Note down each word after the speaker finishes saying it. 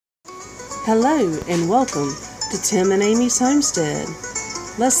Hello and welcome to Tim and Amy's Homestead.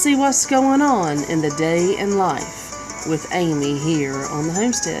 Let's see what's going on in the day in life with Amy here on the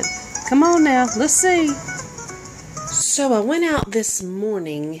homestead. Come on now, let's see. So I went out this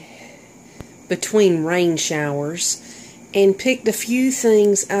morning between rain showers and picked a few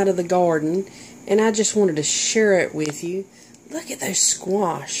things out of the garden, and I just wanted to share it with you. Look at those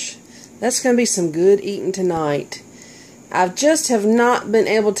squash. That's going to be some good eating tonight. I just have not been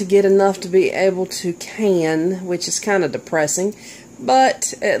able to get enough to be able to can, which is kind of depressing,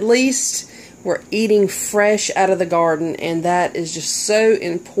 but at least we're eating fresh out of the garden, and that is just so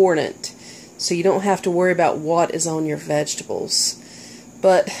important, so you don't have to worry about what is on your vegetables.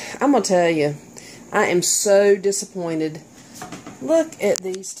 But I'm going to tell you, I am so disappointed. Look at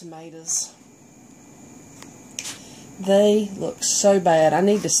these tomatoes. They look so bad. I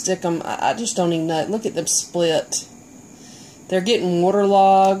need to stick them. I just don't even know. Look at them split. They're getting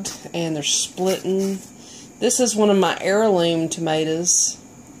waterlogged and they're splitting. This is one of my heirloom tomatoes.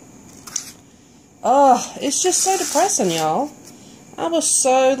 Oh, it's just so depressing, y'all. I was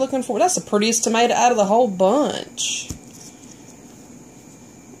so looking forward. That's the prettiest tomato out of the whole bunch.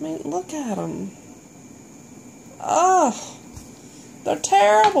 I mean, look at them. Oh, they're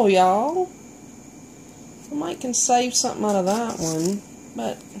terrible, y'all. I might can save something out of that one,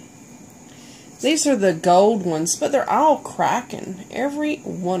 but these are the gold ones, but they're all cracking. Every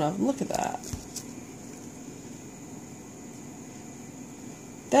one of them. Look at that.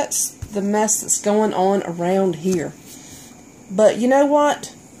 That's the mess that's going on around here. But you know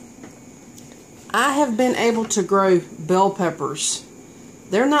what? I have been able to grow bell peppers.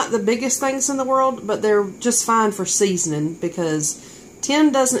 They're not the biggest things in the world, but they're just fine for seasoning because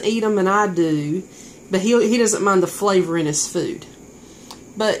Tim doesn't eat them and I do. But he doesn't mind the flavor in his food.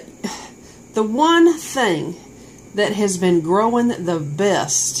 But the one thing that has been growing the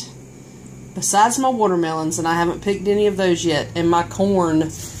best, besides my watermelons, and I haven't picked any of those yet, and my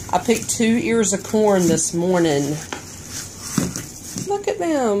corn, I picked 2 ears of corn this morning. Look at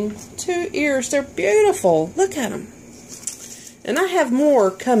them. 2 ears. They're beautiful. Look at them. And I have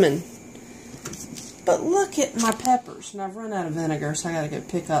more coming. But look at my peppers. And I've run out of vinegar, so I got to go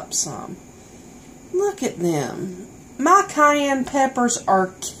pick up some. Look at them. My cayenne peppers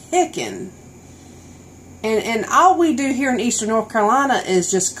are kicking. And all we do here in eastern North Carolina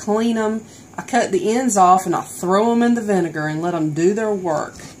is just clean them. I cut the ends off and I throw them in the vinegar and let them do their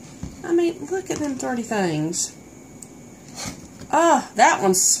work. I mean, look at them 30 things. That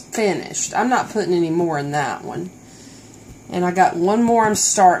one's finished. I'm not putting any more in that one. And I got one more I'm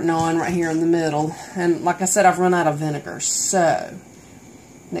starting on right here in the middle. And like I said, I've run out of vinegar. So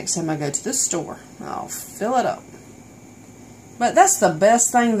next time I go to the store, I'll fill it up. But that's the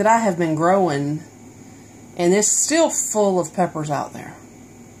best thing that I have been growing. And it's still full of peppers out there.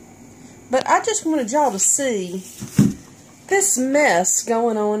 But I just wanted y'all to see this mess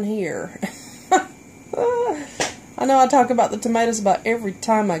going on here. I know I talk about the tomatoes about every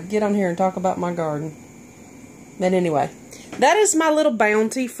time I get on here and talk about my garden. But anyway, that is my little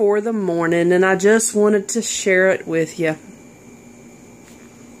bounty for the morning. And I just wanted to share it with you.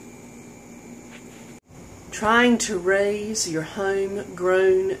 Trying to raise your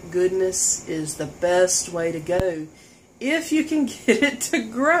homegrown goodness is the best way to go if you can get it to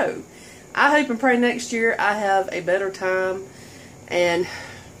grow. I hope and pray next year I have a better time, and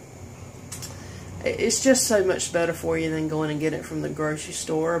it's just so much better for you than going and getting it from the grocery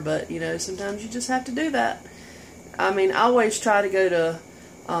store. But you know, sometimes you just have to do that. I mean, I always try to go to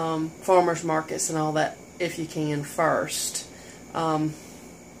farmers markets and all that if you can first.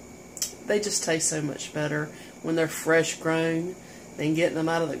 They just taste so much better when they're fresh grown than getting them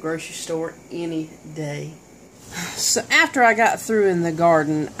out of the grocery store any day. So after I got through in the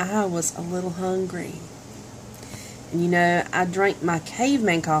garden, I was a little hungry. And you know, I drank my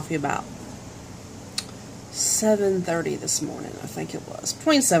caveman coffee about 7:30 this morning, I think it was.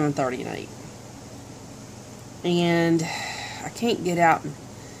 Between 7:30 and 8. And I can't get out and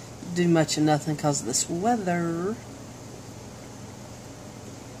do much of nothing because of this weather.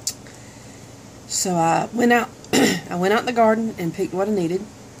 So I went out in the garden and picked what I needed.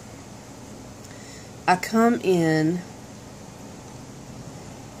 I come in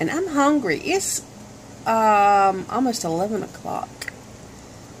and I'm hungry. It's almost 11 o'clock.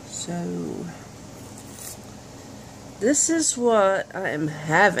 So this is what I am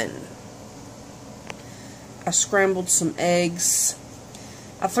having. I scrambled some eggs.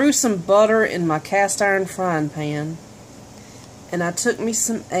 I threw some butter in my cast iron frying pan. And I took me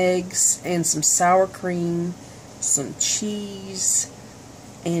some eggs and some sour cream, some cheese,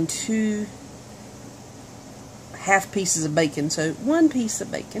 and 2 half pieces of bacon. So 1 piece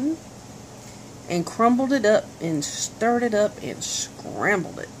of bacon. and crumbled it up and stirred it up and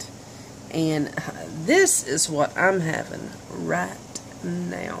scrambled it. And this is what I'm having right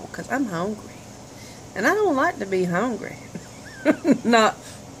now because I'm hungry. And I don't like to be hungry. Not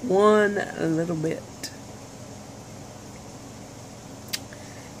one little bit.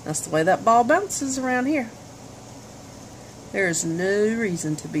 That's the way that ball bounces around here. There's no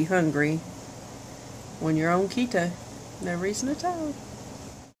reason to be hungry when you're on keto. No reason at all.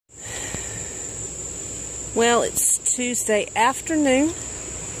 Well, it's Tuesday afternoon.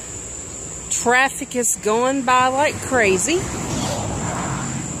 Traffic is going by like crazy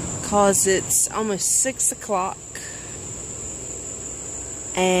because it's almost 6 o'clock.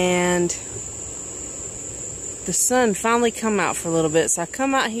 And the sun finally come out for a little bit. So I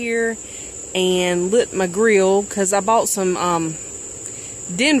come out here and lit my grill because I bought some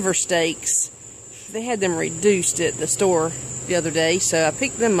Denver steaks. They had them reduced at the store the other day, so I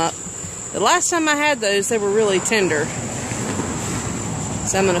picked them up. The last time I had those, they were really tender.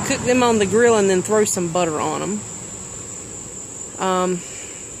 So I'm going to cook them on the grill and then throw some butter on them.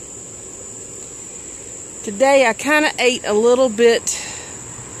 Today I kind of ate a little bit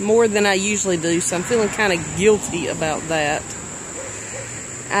more than I usually do, so I'm feeling kind of guilty about that.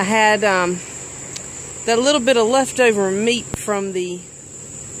 I had that little bit of leftover meat from the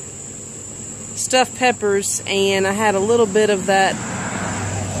stuffed peppers, and I had a little bit of that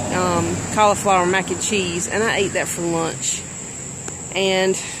cauliflower mac and cheese, and I ate that for lunch.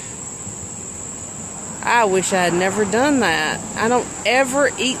 And I wish I had never done that. I don't ever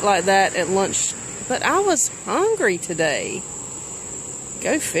eat like that at lunch, but I was hungry today.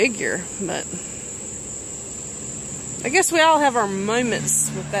 Go figure. But I guess we all have our moments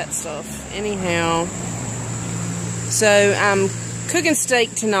with that stuff. Anyhow, so I'm cooking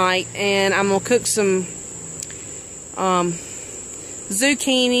steak tonight, and I'm gonna cook some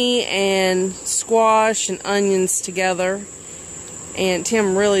zucchini and squash and onions together. And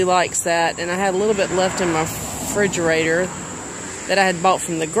Tim really likes that. And I had a little bit left in my refrigerator that I had bought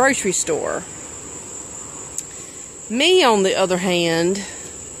from the grocery store. Me, on the other hand,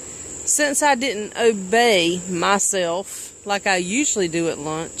 since I didn't obey myself like I usually do at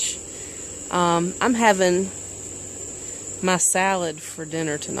lunch, I'm having my salad for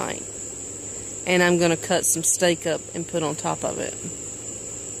dinner tonight. And I'm going to cut some steak up and put on top of it.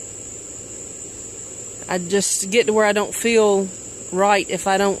 I just get to where I don't feel right if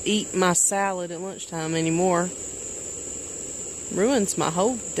I don't eat my salad at lunchtime anymore. Ruins my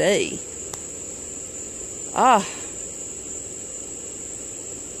whole day.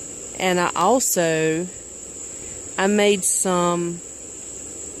 And I made some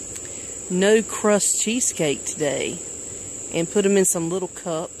no crust cheesecake today and put them in some little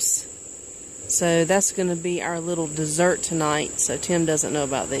cups. So that's going to be our little dessert tonight. So Tim doesn't know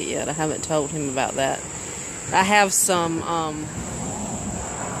about that yet. I haven't told him about that. I have some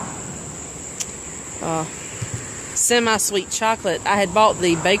semi-sweet chocolate. I had bought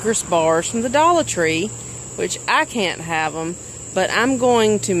the baker's bars from the Dollar Tree, which I can't have them, but I'm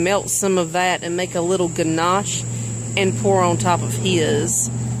going to melt some of that and make a little ganache and pour on top of his,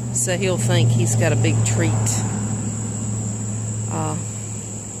 so he'll think he's got a big treat.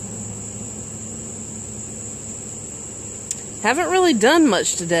 Haven't really done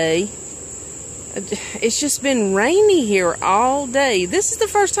much today. It's just been rainy here all day. This is the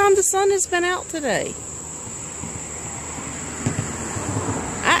first time the sun has been out today.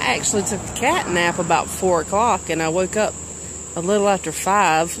 I actually took the cat nap about 4 o'clock, and I woke up a little after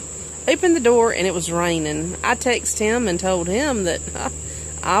 5, opened the door, and it was raining. I texted him and told him that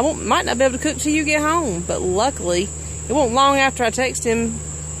I might not be able to cook till you get home, but luckily, it wasn't long after I texted him,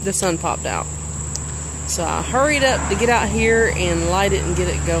 the sun popped out. So I hurried up to get out here and light it and get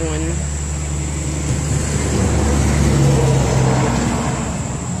it going.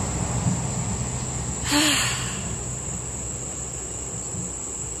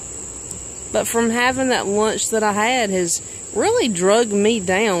 But from having that lunch that I had has really drugged me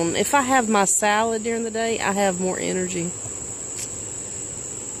down. If I have my salad during the day, I have more energy.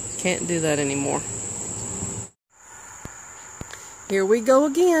 Can't do that anymore. Here we go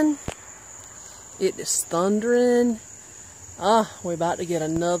again. It is thundering. We're about to get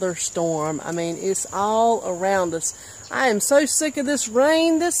another storm. I mean, it's all around us. I am so sick of this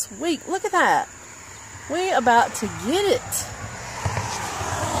rain this week. Look at that. We're about to get it.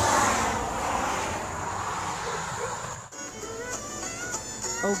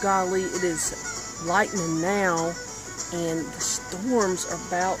 Oh golly, it is lightning now, and the storms are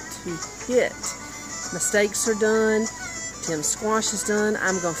about to hit. My steaks are done. Tim's squash is done.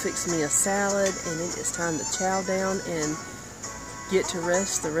 I'm going to fix me a salad, and it is time to chow down and get to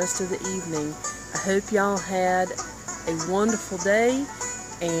rest the rest of the evening. I hope y'all had a wonderful day,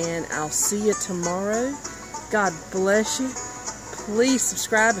 and I'll see you tomorrow. God bless you. Please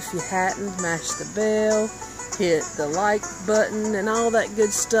subscribe if you hadn't. Mash the bell, hit the like button, and all that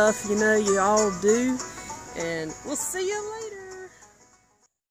good stuff you know you all do. And we'll see you later.